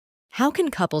How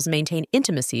can couples maintain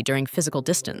intimacy during physical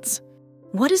distance?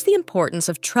 What is the importance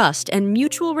of trust and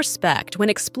mutual respect when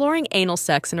exploring anal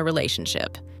sex in a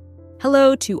relationship?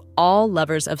 Hello to all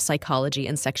lovers of psychology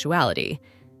and sexuality.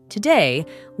 Today,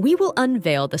 we will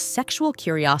unveil the sexual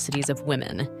curiosities of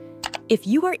women. If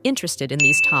you are interested in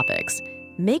these topics,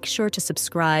 make sure to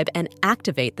subscribe and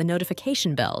activate the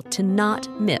notification bell to not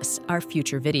miss our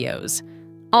future videos.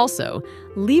 Also,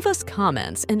 leave us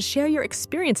comments and share your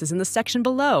experiences in the section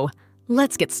below.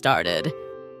 Let's get started.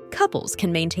 Couples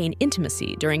can maintain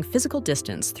intimacy during physical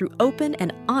distance through open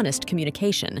and honest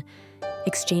communication,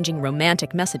 exchanging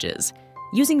romantic messages,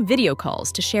 using video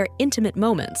calls to share intimate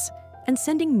moments, and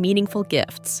sending meaningful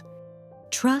gifts.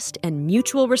 Trust and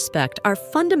mutual respect are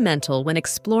fundamental when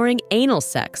exploring anal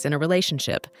sex in a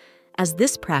relationship, as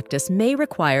this practice may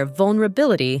require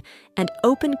vulnerability and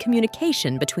open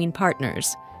communication between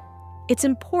partners. It's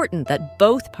important that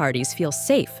both parties feel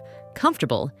safe,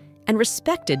 comfortable, and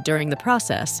respected during the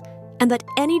process, and that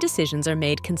any decisions are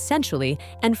made consensually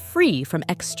and free from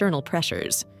external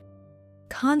pressures.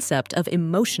 Concept of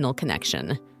emotional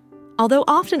connection. Although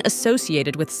often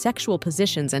associated with sexual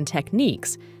positions and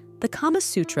techniques, the Kama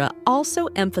Sutra also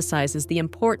emphasizes the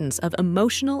importance of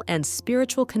emotional and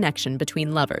spiritual connection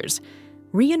between lovers,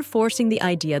 reinforcing the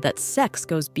idea that sex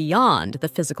goes beyond the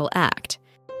physical act.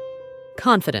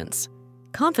 Confidence.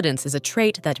 Confidence is a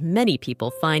trait that many people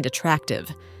find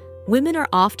attractive. Women are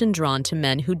often drawn to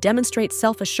men who demonstrate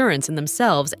self-assurance in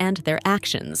themselves and their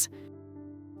actions.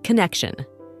 Connection.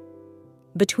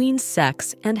 Between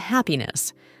sex and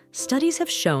happiness, studies have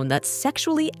shown that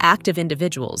sexually active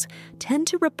individuals tend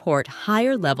to report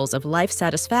higher levels of life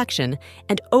satisfaction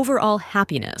and overall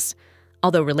happiness,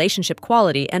 although relationship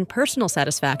quality and personal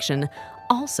satisfaction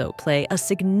also play a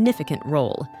significant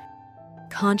role.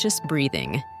 Conscious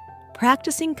breathing.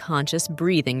 Practicing conscious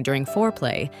breathing during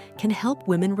foreplay can help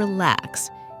women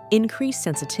relax, increase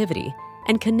sensitivity,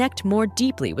 and connect more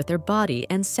deeply with their body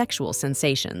and sexual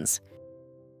sensations.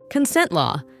 Consent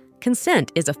law.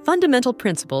 Consent is a fundamental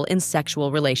principle in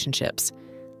sexual relationships.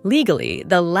 Legally,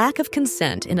 the lack of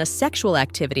consent in a sexual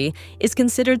activity is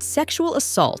considered sexual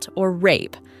assault or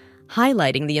rape,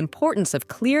 highlighting the importance of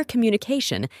clear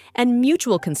communication and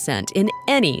mutual consent in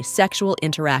any sexual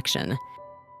interaction.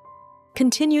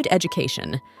 Continued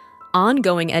education.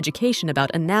 Ongoing education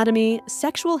about anatomy,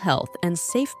 sexual health, and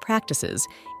safe practices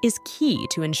is key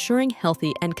to ensuring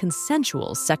healthy and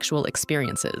consensual sexual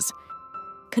experiences.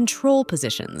 Control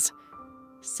positions.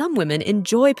 Some women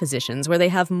enjoy positions where they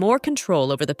have more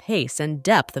control over the pace and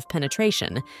depth of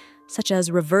penetration, such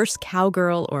as reverse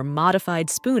cowgirl or modified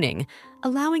spooning,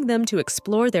 allowing them to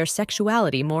explore their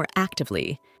sexuality more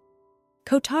actively.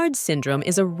 Cotard's syndrome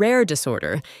is a rare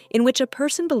disorder in which a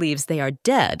person believes they are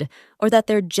dead or that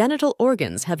their genital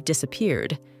organs have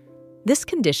disappeared. This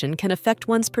condition can affect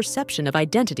one's perception of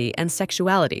identity and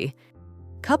sexuality.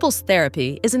 Couples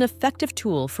therapy is an effective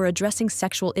tool for addressing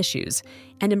sexual issues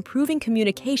and improving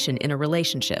communication in a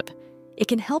relationship. It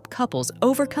can help couples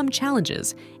overcome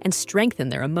challenges and strengthen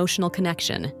their emotional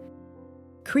connection.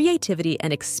 Creativity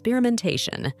and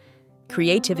experimentation.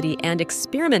 Creativity and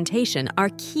experimentation are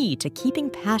key to keeping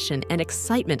passion and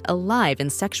excitement alive in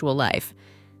sexual life.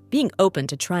 Being open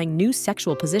to trying new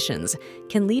sexual positions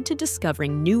can lead to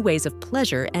discovering new ways of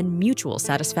pleasure and mutual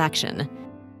satisfaction.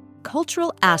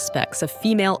 Cultural aspects of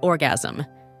female orgasm.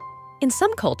 In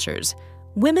some cultures,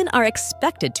 women are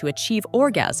expected to achieve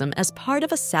orgasm as part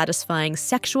of a satisfying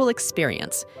sexual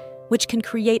experience, which can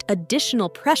create additional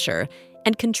pressure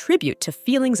and contribute to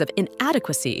feelings of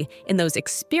inadequacy in those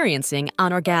experiencing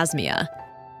anorgasmia.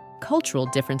 Cultural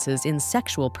differences in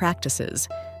sexual practices.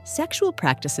 Sexual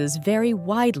practices vary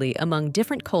widely among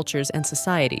different cultures and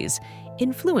societies,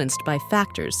 influenced by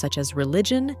factors such as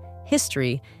religion,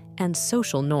 history, and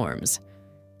social norms.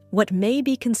 What may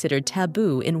be considered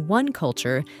taboo in one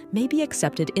culture may be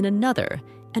accepted in another,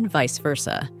 and vice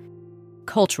versa.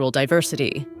 Cultural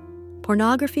diversity.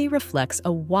 Pornography reflects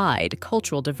a wide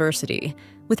cultural diversity,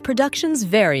 with productions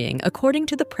varying according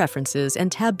to the preferences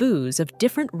and taboos of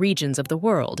different regions of the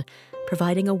world,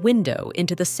 providing a window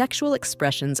into the sexual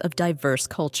expressions of diverse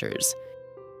cultures.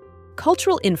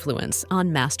 Cultural influence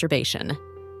on masturbation.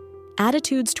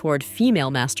 Attitudes toward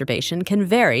female masturbation can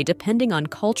vary depending on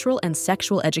cultural and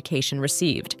sexual education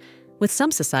received, with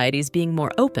some societies being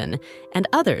more open and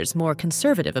others more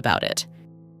conservative about it.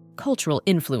 Cultural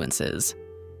influences.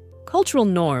 Cultural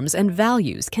norms and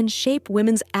values can shape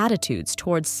women's attitudes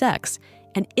towards sex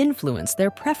and influence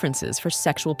their preferences for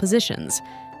sexual positions,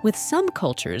 with some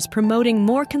cultures promoting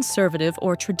more conservative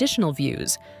or traditional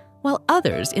views, while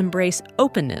others embrace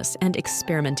openness and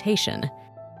experimentation.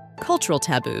 Cultural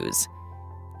taboos.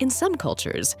 In some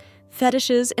cultures,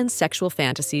 fetishes and sexual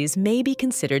fantasies may be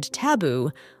considered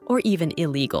taboo or even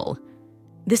illegal.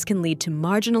 This can lead to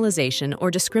marginalization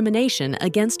or discrimination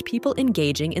against people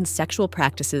engaging in sexual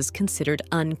practices considered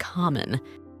uncommon.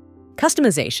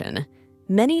 Customization.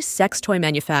 Many sex toy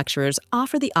manufacturers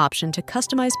offer the option to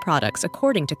customize products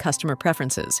according to customer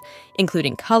preferences,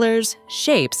 including colors,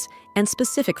 shapes, and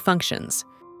specific functions.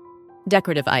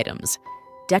 Decorative items.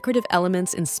 Decorative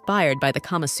elements inspired by the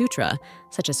Kama Sutra,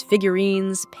 such as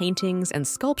figurines, paintings, and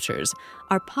sculptures,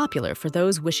 are popular for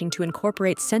those wishing to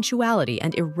incorporate sensuality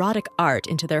and erotic art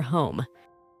into their home.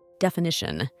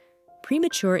 Definition.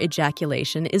 Premature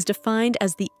ejaculation is defined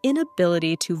as the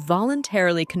inability to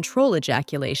voluntarily control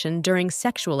ejaculation during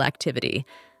sexual activity,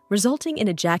 resulting in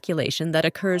ejaculation that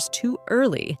occurs too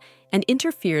early and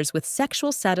interferes with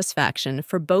sexual satisfaction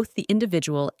for both the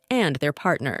individual and their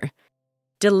partner.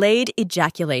 Delayed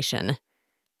ejaculation.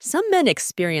 Some men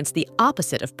experience the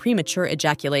opposite of premature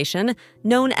ejaculation,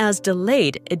 known as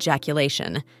delayed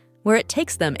ejaculation, where it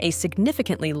takes them a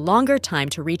significantly longer time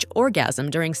to reach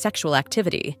orgasm during sexual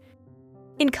activity.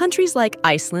 In countries like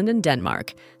Iceland and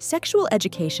Denmark, sexual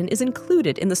education is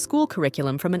included in the school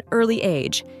curriculum from an early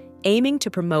age, aiming to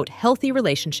promote healthy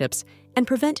relationships and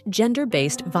prevent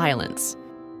gender-based violence.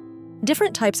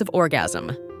 Different types of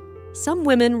orgasm. Some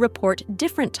women report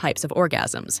different types of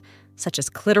orgasms, such as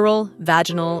clitoral,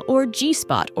 vaginal, or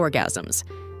G-spot orgasms.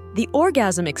 The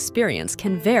orgasm experience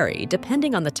can vary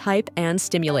depending on the type and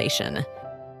stimulation.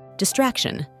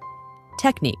 Distraction.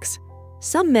 Techniques.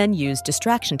 Some men use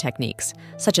distraction techniques,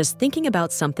 such as thinking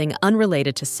about something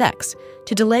unrelated to sex,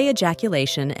 to delay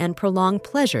ejaculation and prolong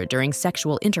pleasure during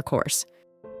sexual intercourse.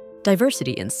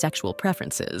 Diversity in sexual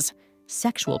preferences.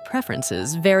 Sexual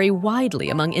preferences vary widely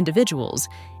among individuals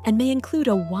and may include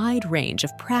a wide range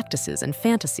of practices and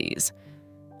fantasies.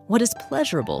 What is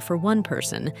pleasurable for one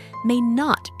person may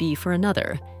not be for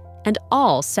another, and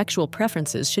all sexual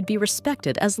preferences should be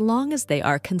respected as long as they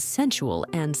are consensual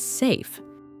and safe.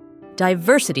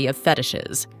 Diversity of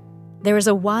fetishes. There is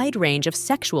a wide range of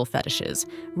sexual fetishes,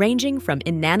 ranging from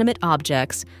inanimate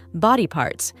objects, body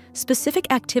parts, specific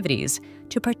activities,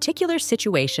 to particular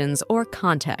situations or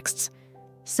contexts.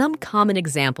 Some common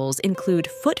examples include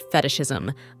foot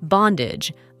fetishism,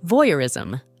 bondage,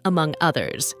 voyeurism, among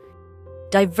others.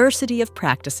 Diversity of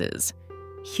practices.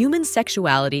 Human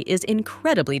sexuality is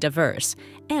incredibly diverse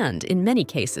and, in many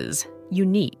cases,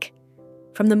 unique.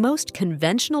 From the most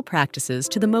conventional practices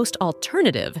to the most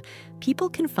alternative, people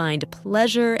can find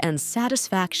pleasure and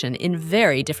satisfaction in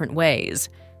very different ways.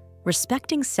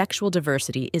 Respecting sexual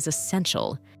diversity is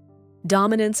essential.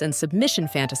 Dominance and submission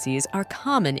fantasies are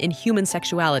common in human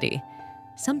sexuality.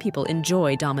 Some people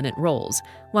enjoy dominant roles,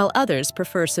 while others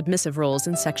prefer submissive roles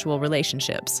in sexual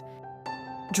relationships.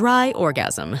 Dry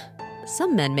orgasm.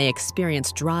 Some men may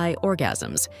experience dry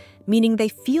orgasms, meaning they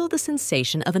feel the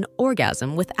sensation of an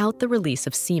orgasm without the release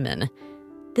of semen.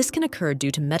 This can occur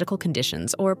due to medical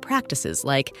conditions or practices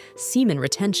like semen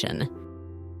retention.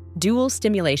 Dual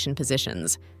stimulation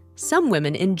positions. Some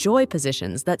women enjoy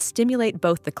positions that stimulate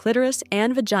both the clitoris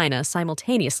and vagina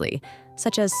simultaneously,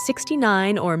 such as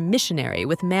 69 or missionary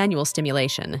with manual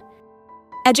stimulation.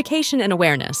 Education and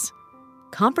awareness.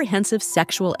 Comprehensive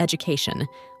sexual education,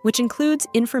 which includes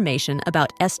information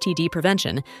about STD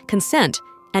prevention, consent,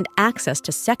 and access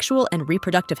to sexual and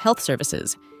reproductive health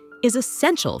services, is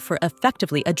essential for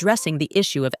effectively addressing the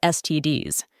issue of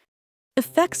STDs.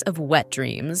 Effects of wet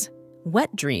dreams.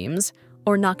 Wet dreams,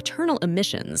 or nocturnal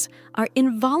emissions, are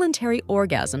involuntary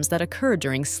orgasms that occur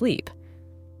during sleep.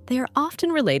 They are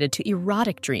often related to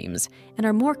erotic dreams and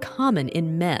are more common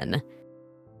in men.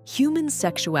 Human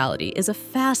sexuality is a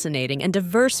fascinating and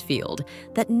diverse field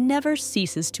that never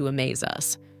ceases to amaze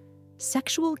us.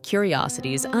 Sexual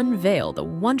curiosities unveil the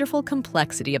wonderful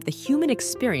complexity of the human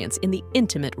experience in the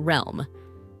intimate realm.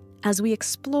 As we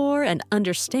explore and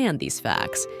understand these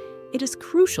facts, it is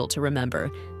crucial to remember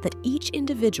that each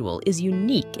individual is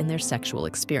unique in their sexual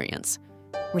experience.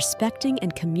 Respecting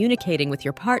and communicating with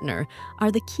your partner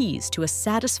are the keys to a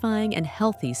satisfying and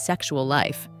healthy sexual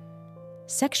life.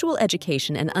 Sexual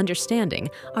education and understanding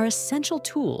are essential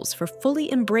tools for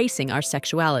fully embracing our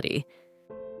sexuality.